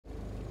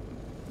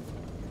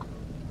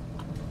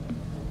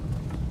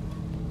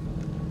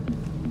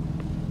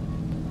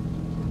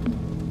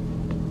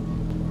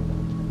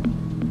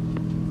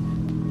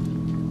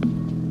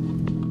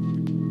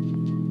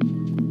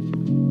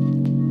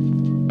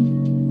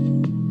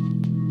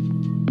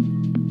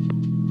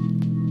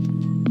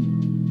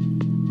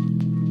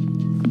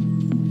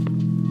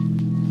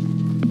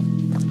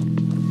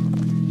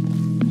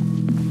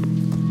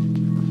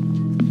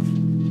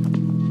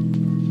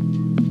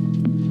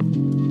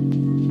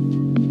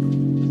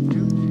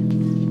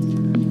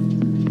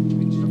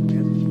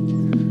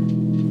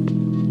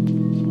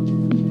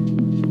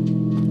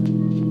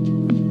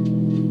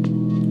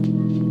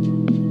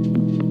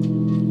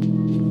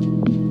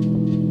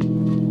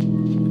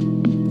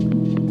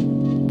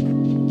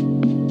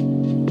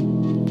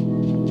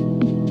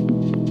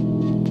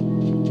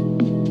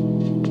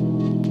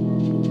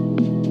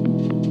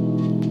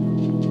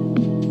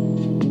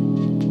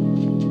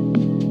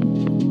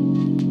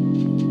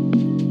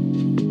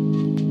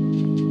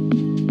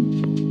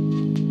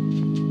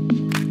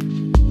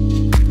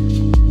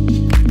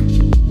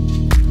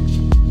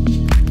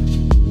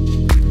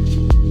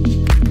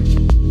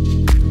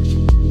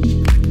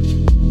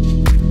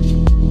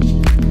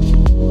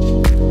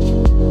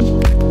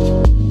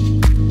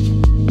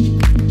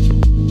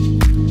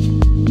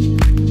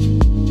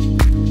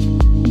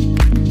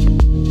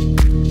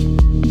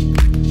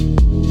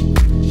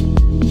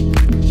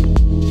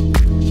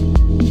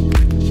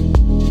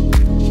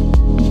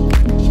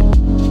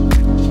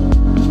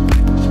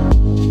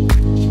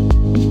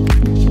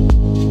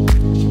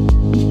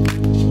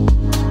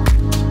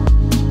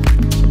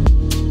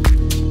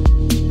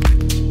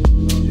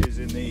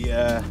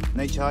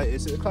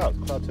Is it the Cloud?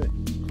 Cloud 2?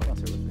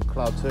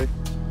 Cloud 2.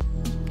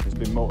 There's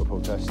been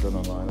multiple tests done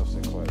online, I've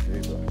seen quite a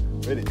few,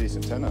 but really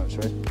decent tent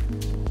actually.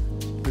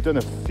 We've done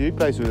a few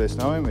places with this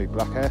now, haven't we?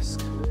 Black-esque.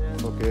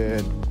 Fucking,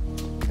 you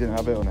didn't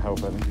have it on the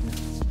Health Island, did you?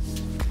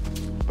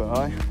 But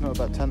aye, not a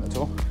bad tent at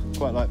all.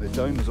 Quite like the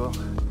dome as well.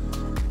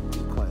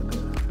 Quite a bit.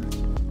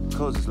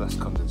 Causes less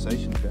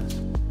condensation, I guess.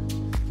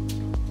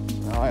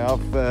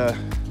 I've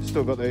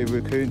still got the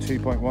Raccoon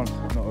 2.1,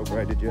 not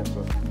upgraded yet,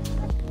 but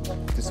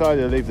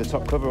decided to leave the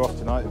top cover off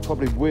tonight. It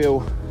probably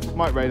will.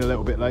 Might rain a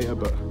little bit later,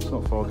 but it's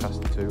not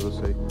forecasted to, we'll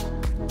see.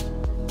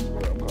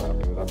 But I'm quite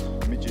happy with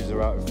that. Midges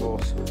are out in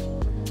force.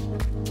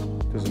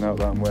 Doesn't help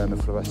that I'm wearing the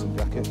fluorescent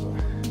jacket, but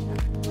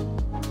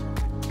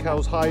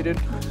Cal's hiding.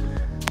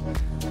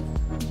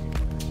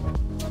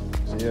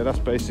 So yeah, that's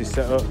basically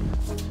set up.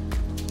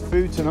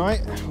 Food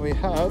tonight, we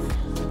have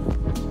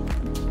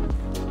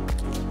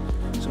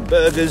some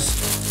burgers.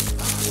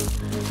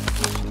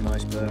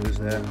 Nice burgers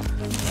there.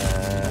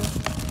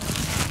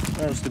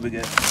 What else did we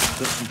get?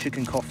 Got some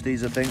chicken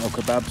kofties, I think, or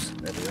kebabs.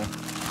 There we are.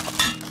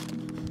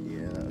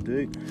 Yeah, that'll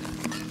do.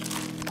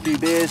 A few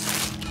beers.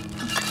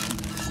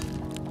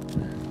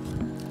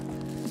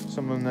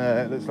 Someone,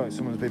 it looks like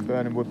someone's been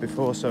burning wood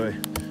before, so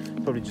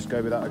probably just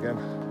go with that again.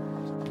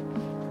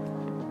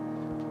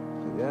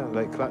 But yeah,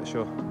 Lake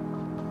Clatshaw.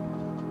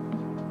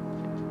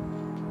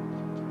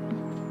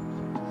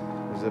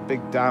 There's a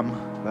big dam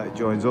that it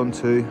joins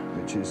onto,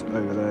 which is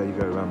over there. You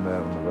go around there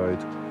on the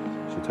road.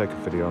 Should take a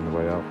video on the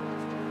way out.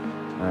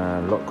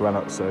 And Loch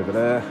Grannoch's over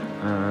there,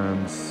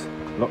 and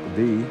Loch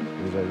D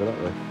is over that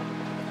way.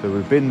 So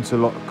we've been to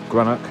Loch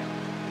Grannoch,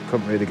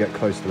 couldn't really get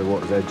close to the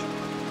water's edge.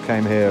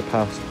 Came here,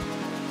 passed,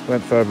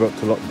 went further up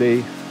to Loch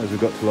D. As we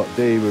got to Loch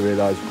D, we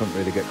realised we couldn't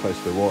really get close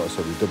to the water,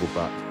 so we doubled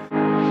back.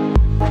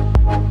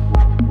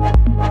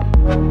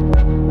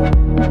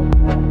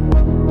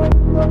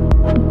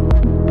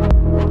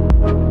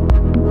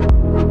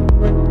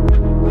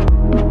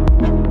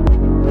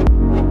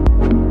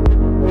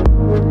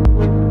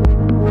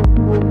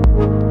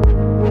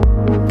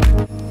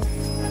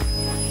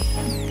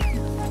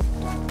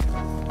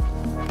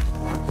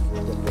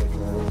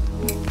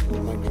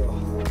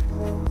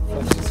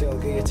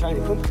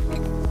 Tiny pump.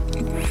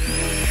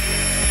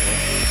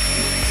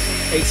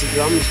 80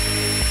 grams.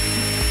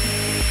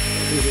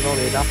 These are all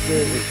the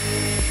adapters and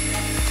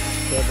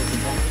cables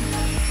and that.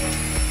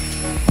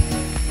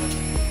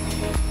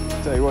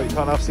 Tell you what, you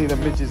can't have seen them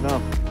midges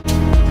now.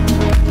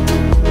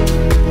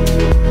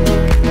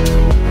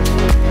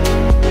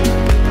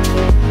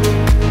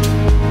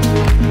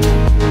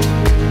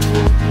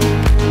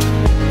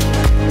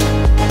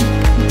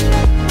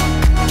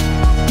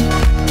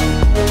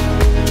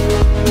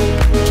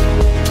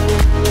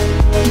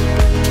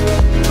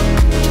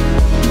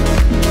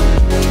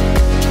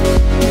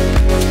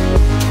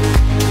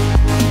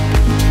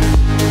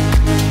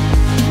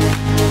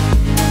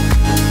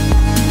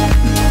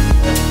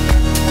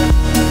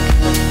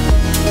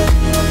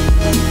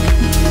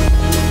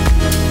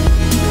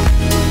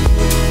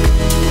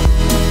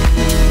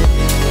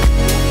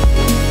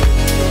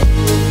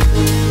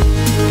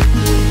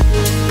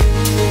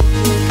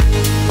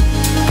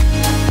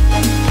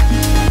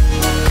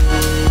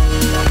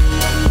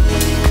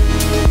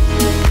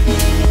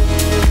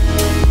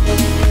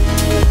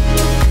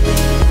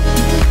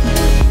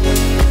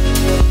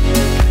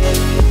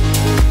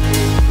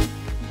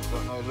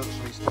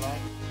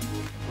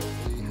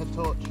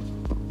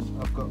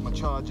 I've got my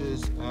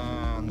chargers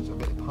and a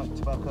bit of pipe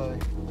tobacco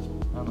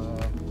and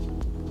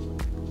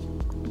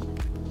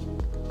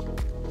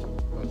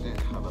I did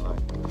have a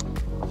light,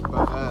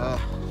 but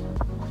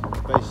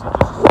basically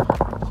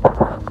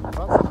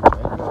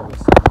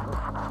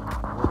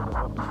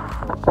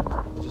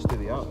just do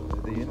the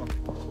out, the inner.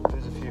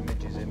 There's a few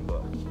midges in,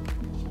 but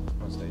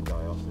once they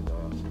die off, they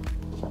die off.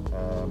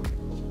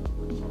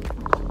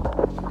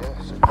 Yeah,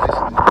 so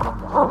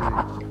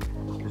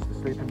basically just the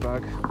sleeping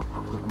bag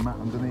with the mat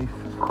underneath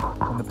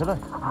and the pillow,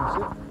 and that's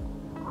it.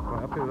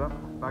 Quite happy with that.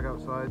 Bag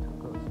outside,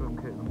 got a swim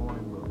kit in the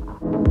morning, but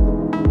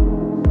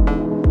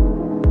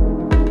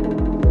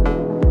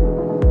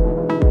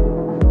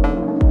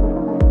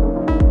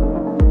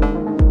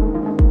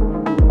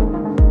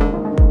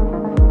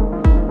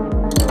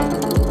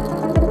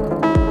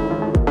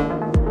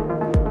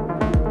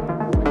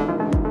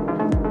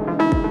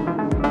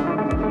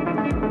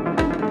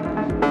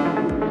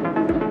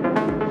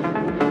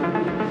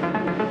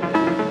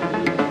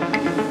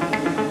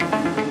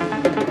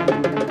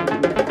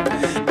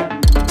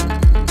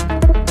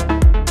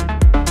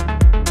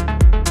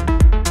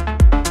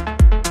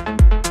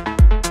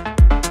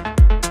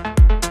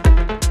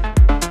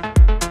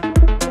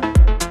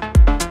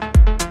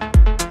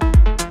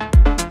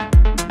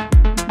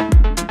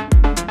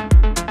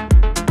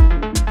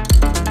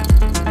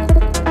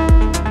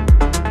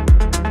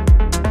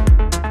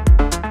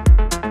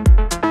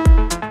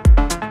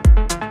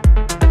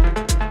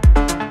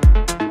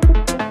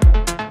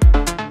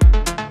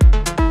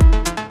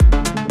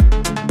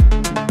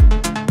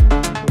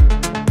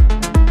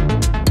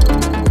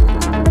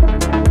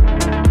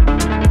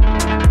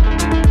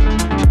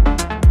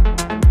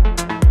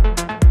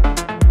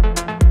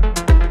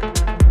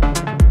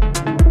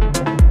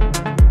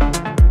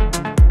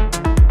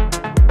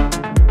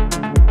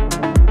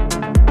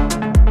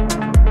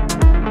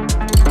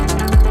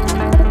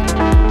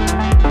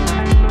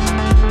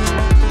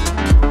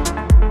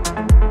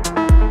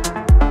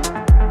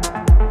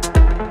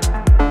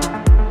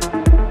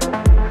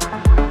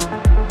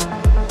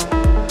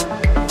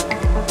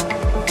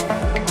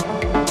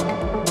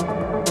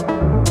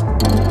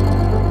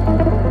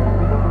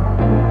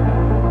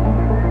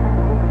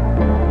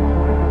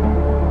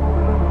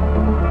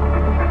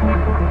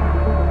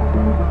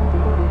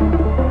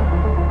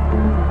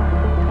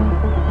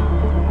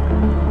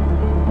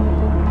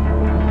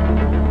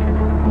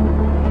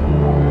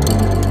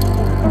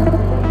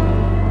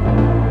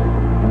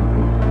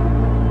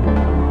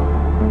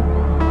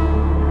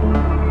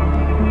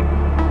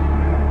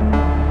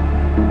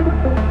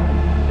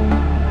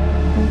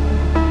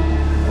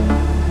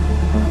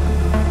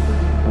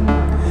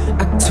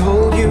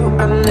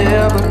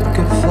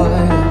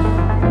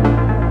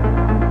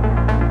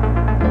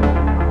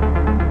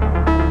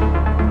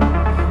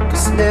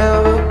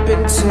never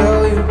been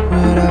tell you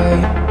what I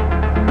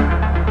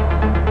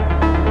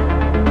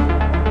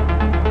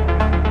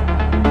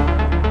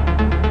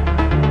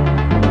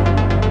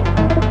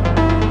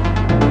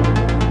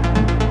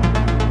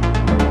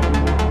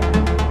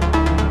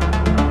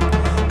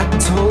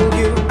told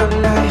you a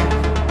lie.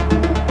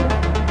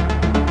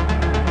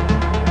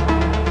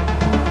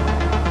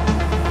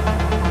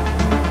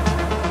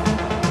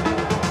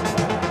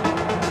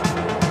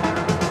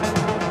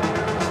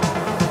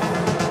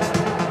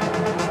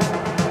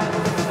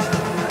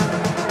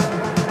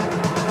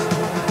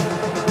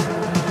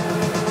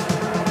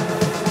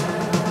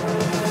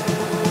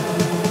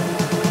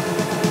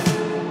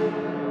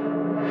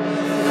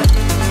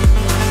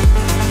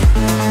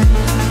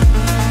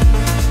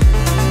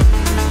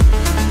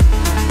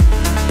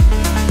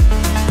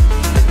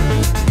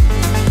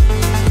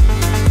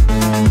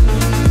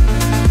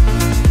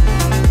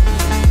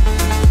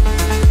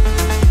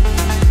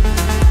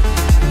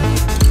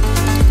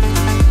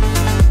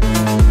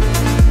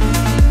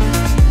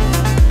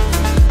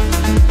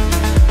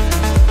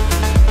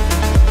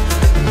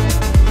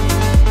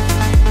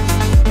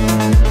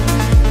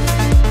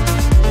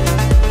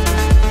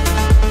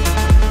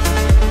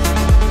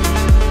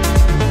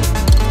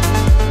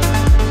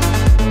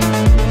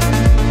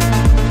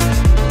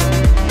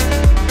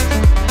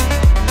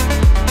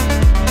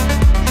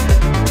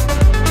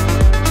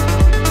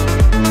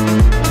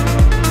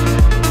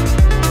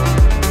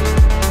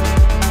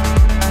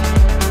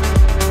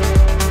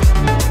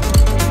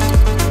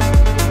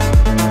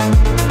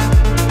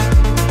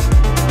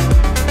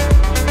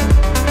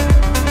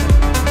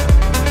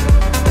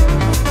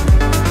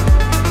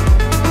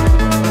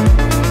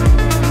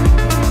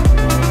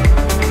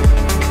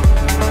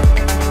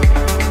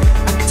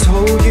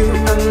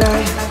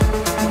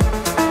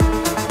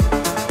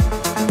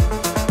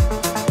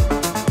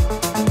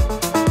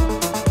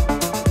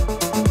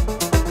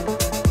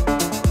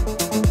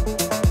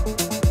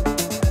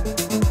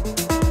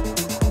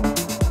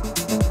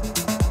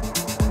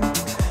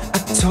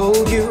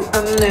 Told you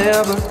I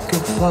never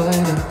could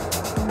find her,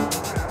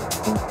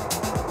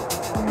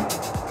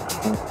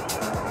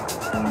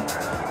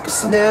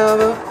 'cause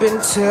never been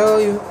tell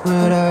you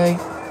what